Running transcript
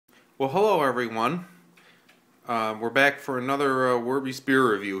Well, hello everyone. We're back for another Werby's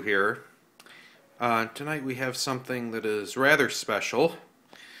beer review here. Tonight we have something that is rather special.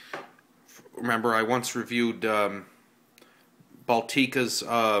 Remember, I once reviewed Baltika's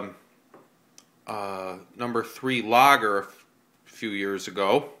number 3 lager a few years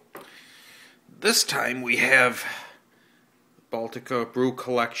ago. This time we have Baltika Brew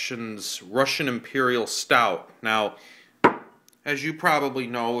Collection's Russian Imperial Stout. Now, as you probably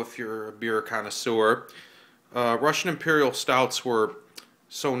know if you're a beer connoisseur, Russian Imperial Stouts were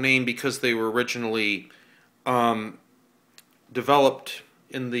so named because they were originally developed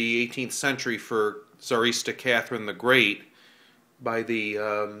in the 18th century for Tsarista Catherine the Great by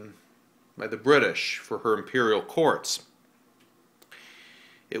the British for her imperial courts.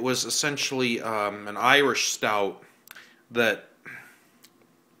 It was essentially an Irish stout that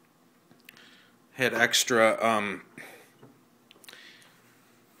had extra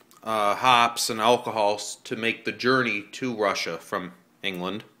hops and alcohols to make the journey to Russia from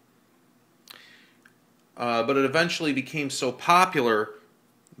England. But it eventually became so popular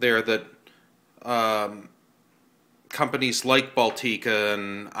there that companies like Baltika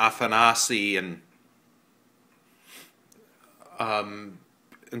and Afanasi and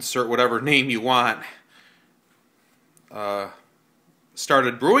insert whatever name you want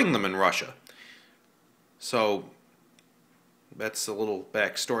started brewing them in Russia. So that's a little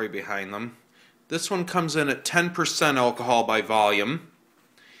backstory behind them. This one comes in at 10% alcohol by volume.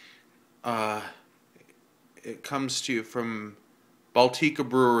 It comes to you from Baltika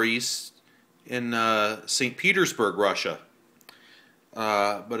breweries in St. Petersburg, Russia.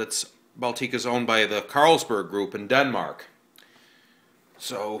 But Baltika's owned by the Carlsberg Group in Denmark.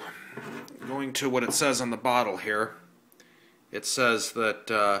 So, going to what it says on the bottle here, it says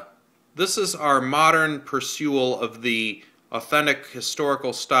that this is our modern pursuit of the authentic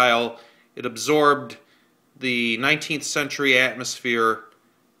historical style. It absorbed the 19th century atmosphere.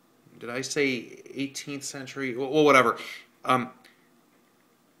 Did I say 18th century? Well, whatever.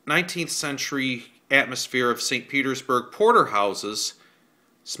 19th century atmosphere of St. Petersburg porterhouses,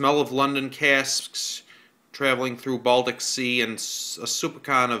 smell of London casks traveling through Baltic Sea, and a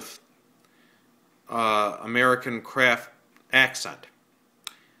supercon of American craft accent.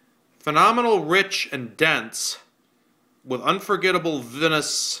 Phenomenal, rich, and dense, with unforgettable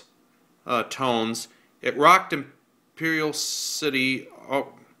vinous tones. It rocked Imperial City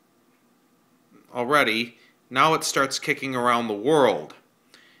already. Now it starts kicking around the world.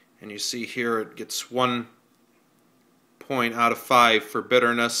 And you see here it gets 1 point out of 5 for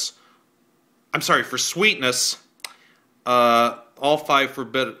bitterness. I'm sorry, for sweetness. All 5 for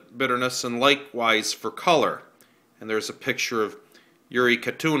bitterness, and likewise for color. And there's a picture of Yuri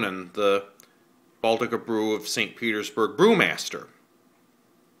Katunin, the Baltika Brew of St. Petersburg brewmaster.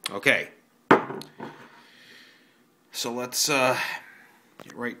 Okay. So let's get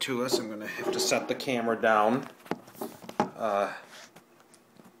right to us. I'm going to have to set the camera down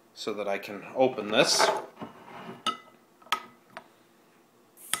so that I can open this.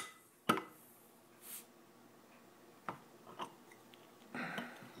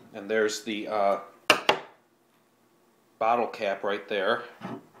 And there's the bottle cap right there.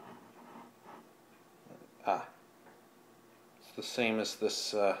 It's the same as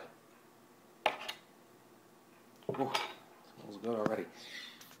this. Ooh, smells good already.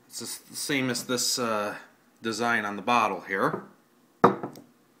 It's just the same as this design on the bottle here.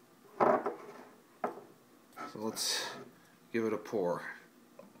 So let's give it a pour.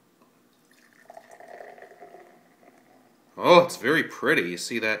 Oh, it's very pretty. You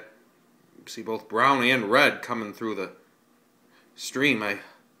see that? You see both brown and red coming through the stream. I'm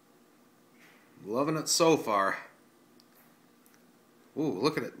loving it so far. Ooh,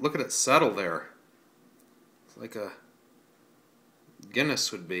 look at it! Look at it settle there. It's like a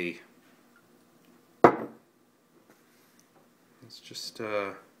Guinness would be. Let's just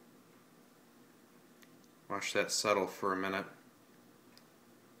watch that settle for a minute.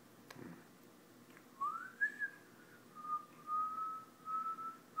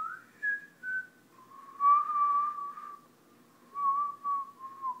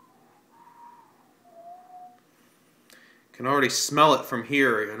 Can already smell it from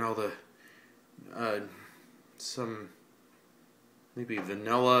here. You know, the some maybe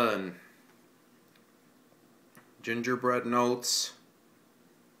vanilla and gingerbread notes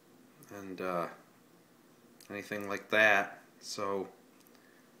and anything like that. So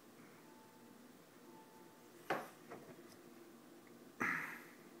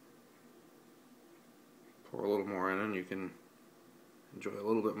pour a little more in and you can enjoy a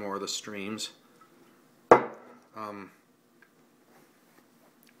little bit more of the streams.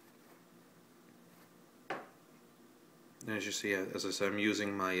 as you see, as I said, I'm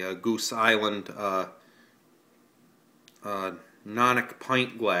using my Goose Island Nonic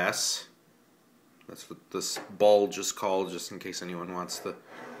pint glass. That's what this bulge is called, just in case anyone wants the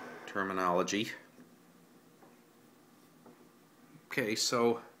terminology. Okay,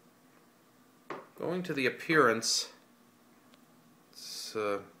 so going to the appearance, it's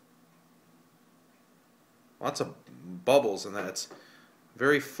lots of bubbles in that. It's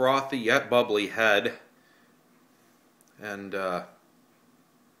very frothy yet bubbly head, and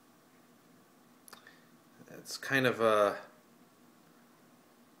it's kind of a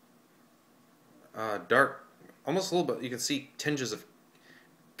dark, almost a little bit, you can see tinges of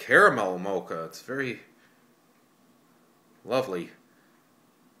caramel mocha. It's very lovely.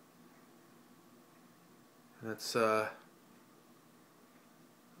 And it's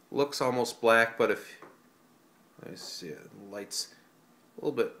looks almost black, but if I see it, the light's a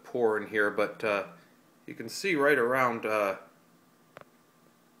little bit poor in here, but you can see right around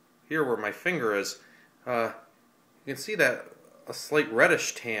here where my finger is, you can see that a slight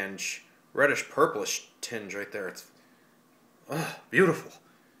reddish tinge, reddish purplish tinge right there. It's beautiful,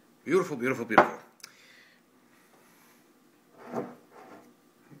 beautiful, beautiful, beautiful.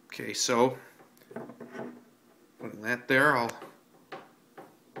 Okay, so putting that there, I'll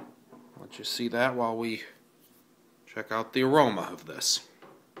let you see that while we check out the aroma of this.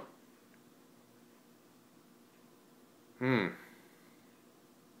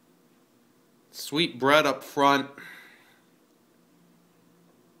 Sweet bread up front.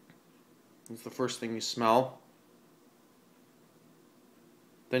 That's the first thing you smell.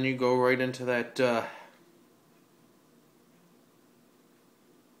 Then you go right into that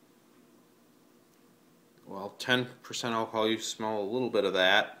well, 10% alcohol. You smell a little bit of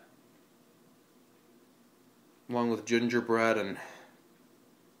that, along with gingerbread and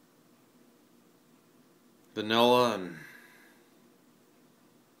vanilla and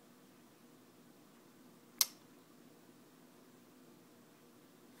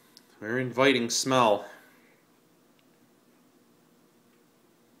very inviting smell.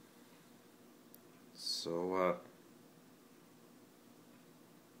 So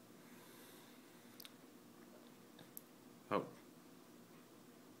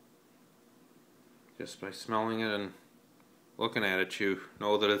just by smelling it and looking at it, you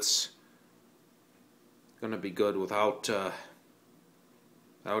know that it's going to be good without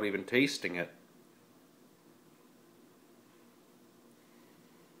even tasting it.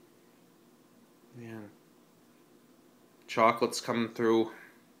 Man, chocolate's coming through.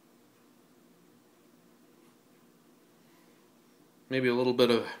 Maybe a little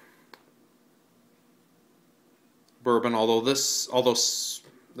bit of bourbon, although this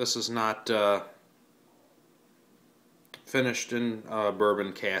is not finished in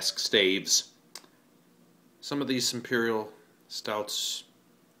bourbon cask staves. Some of these Imperial stouts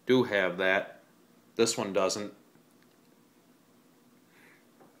do have that. This one doesn't.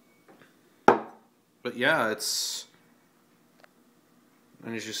 But yeah, it's,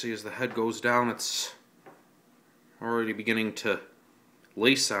 and as you see, as the head goes down, it's already beginning to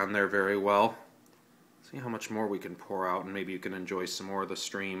lace on there very well. See how much more we can pour out, and maybe you can enjoy some more of the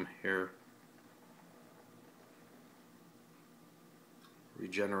stream here.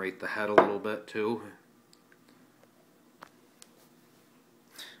 Regenerate the head a little bit too.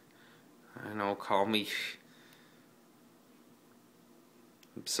 I know, call me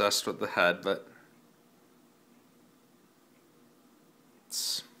obsessed with the head, but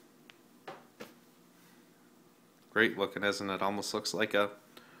it's great looking, isn't it? Almost looks like a,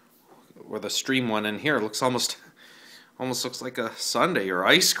 where the stream went in here, looks almost looks like a sundae or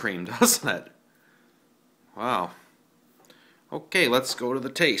ice cream, doesn't it? Wow. Okay, let's go to the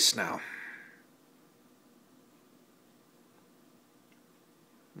taste now.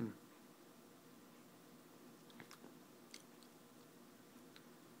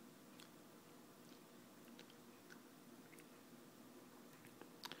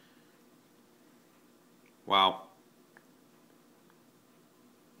 Wow.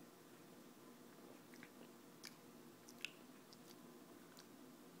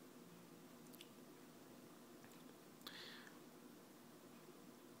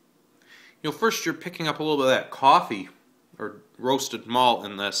 You know, first you're picking up a little bit of that coffee or roasted malt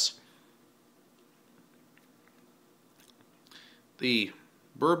in this. The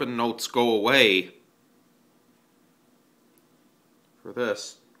bourbon notes go away for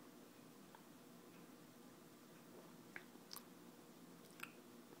this.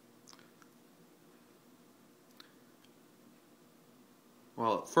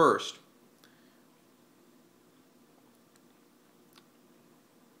 Well, at first,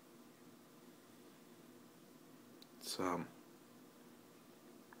 So,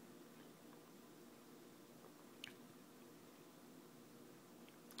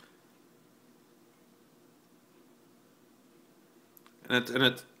 and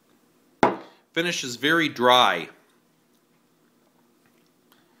it finishes very dry.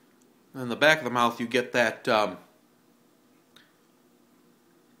 In the back of the mouth, you get that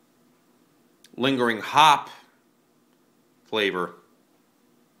lingering hop flavor.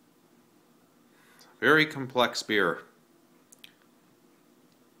 Very complex beer.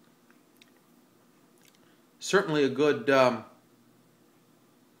 Certainly a good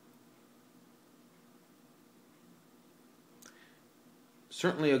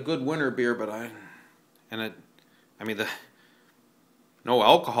winter beer, but I mean no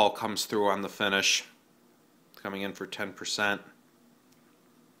alcohol comes through on the finish, coming in for 10%.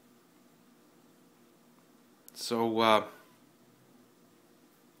 So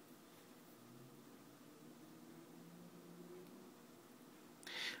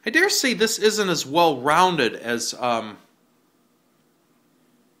I dare say this isn't as well-rounded as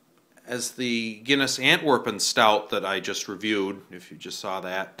the Guinness Antwerpen Stout that I just reviewed, if you just saw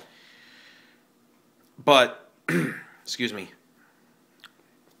that. But, excuse me.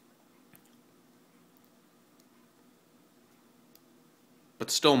 But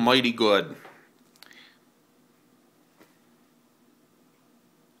still mighty good.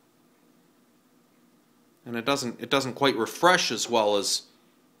 And it doesn't quite refresh as well as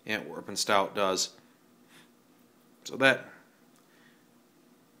Antwerpen Stout does. So that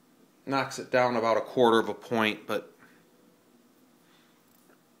knocks it down about a quarter of a point, but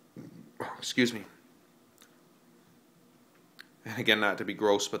excuse me. And again, not to be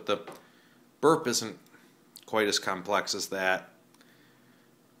gross, but the burp isn't quite as complex as that.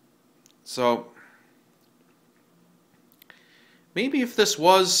 So maybe if this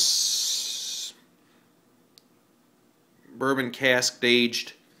was bourbon cask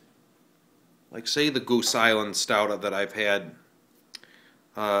aged, like say the Goose Island Stout that I've had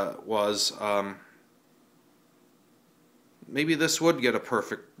maybe this would get a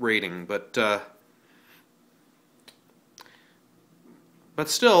perfect rating, but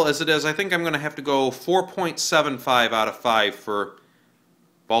still, as it is, I think I'm going to have to go 4.75 out of 5 for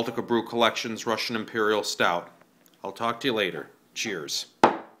Baltika Brew Collection's Russian Imperial Stout. I'll talk to you later. Cheers.